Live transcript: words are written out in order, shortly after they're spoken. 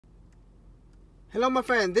Hello my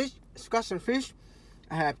friend, this Scotch and fish.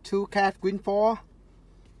 I have 2 cash green 4.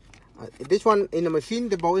 This one in the machine,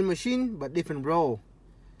 the bowling machine, but different roll.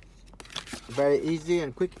 Very easy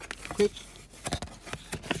and quick.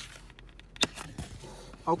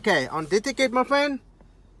 Okay, on this ticket my friend,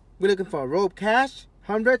 we're looking for a rope cash,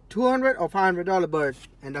 100, 200 or $500 bird,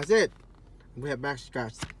 and that's it. We have max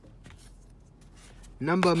scratch.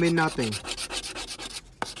 Number mean nothing.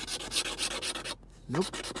 Nope.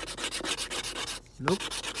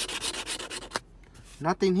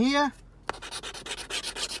 Nothing here.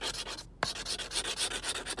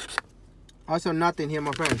 Also nothing here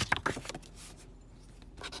my friend.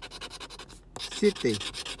 City.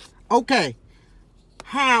 Okay.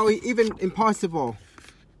 How even impossible?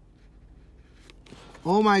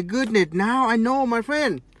 Oh my goodness, now I know my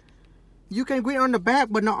friend. You can win on the back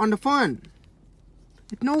but not on the front.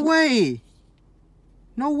 No way.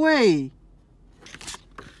 No way.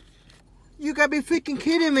 You gotta be freaking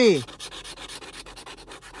kidding me.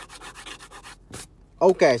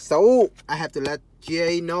 Okay, so I have to let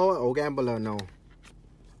GA know or gambler know.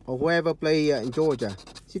 Or whoever play in Georgia.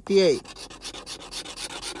 68.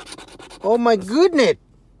 Oh my goodness.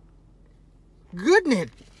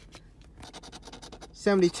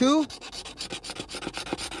 72.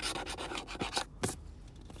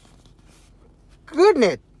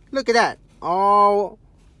 Goodness. Look at that. All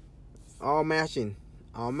matching.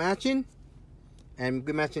 All matching. And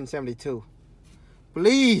good matching 72.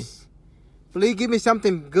 Please give me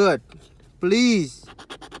something good. Please.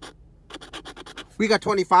 We got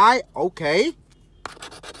 25. Okay.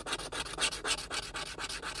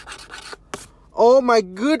 Oh my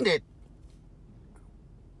goodness.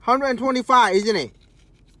 125, isn't it?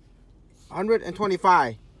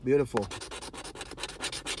 125. Beautiful.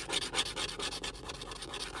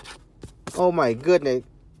 Oh my goodness.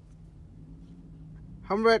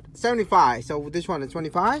 175. So this one is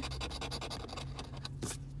 25.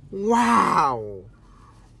 Wow.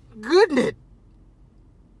 Goodness.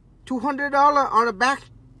 $200 on the back.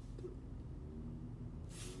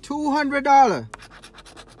 $200.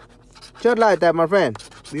 Just like that, my friend.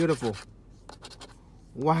 Beautiful.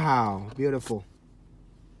 Wow. Beautiful.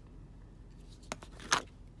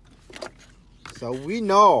 So we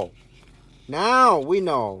know. Now we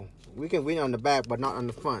know. We can win on the back, but not on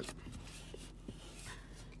the front.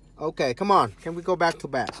 Okay, come on. Can we go back to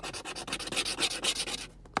back?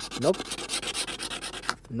 Nope.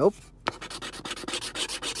 Nope.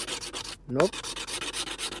 Nope.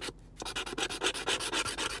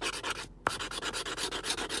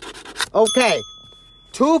 Okay.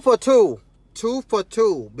 2 for 2. 2 for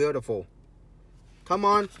 2. Beautiful. Come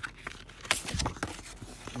on.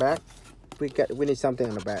 Back. We need something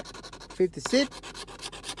on the back. 56.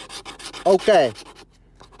 Okay.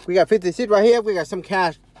 We got 56 right here. We got some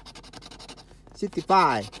cash.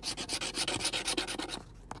 65.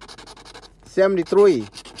 73.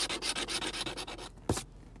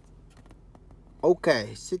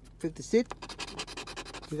 Okay, 56.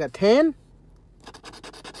 We got 10.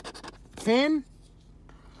 10.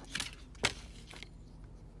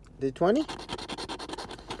 The 20.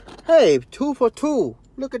 Hey, 2 for 2.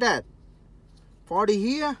 Look at that. 40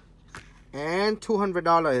 here. And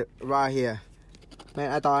 $200 right here.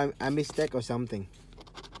 Man, I thought I mistake or something.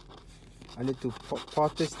 I need to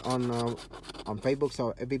post this on Facebook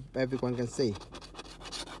so everyone can see.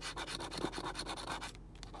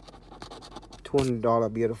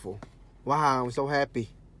 $200, beautiful. Wow, I'm so happy.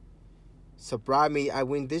 Surprise me, I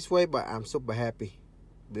win this way, but I'm super happy.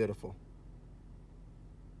 Beautiful.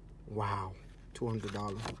 Wow,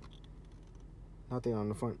 $200. Nothing on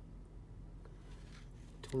the front.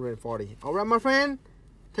 240. All right, my friend.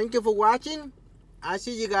 Thank you for watching. I'll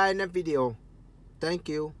see you guys in that video. Thank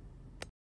you.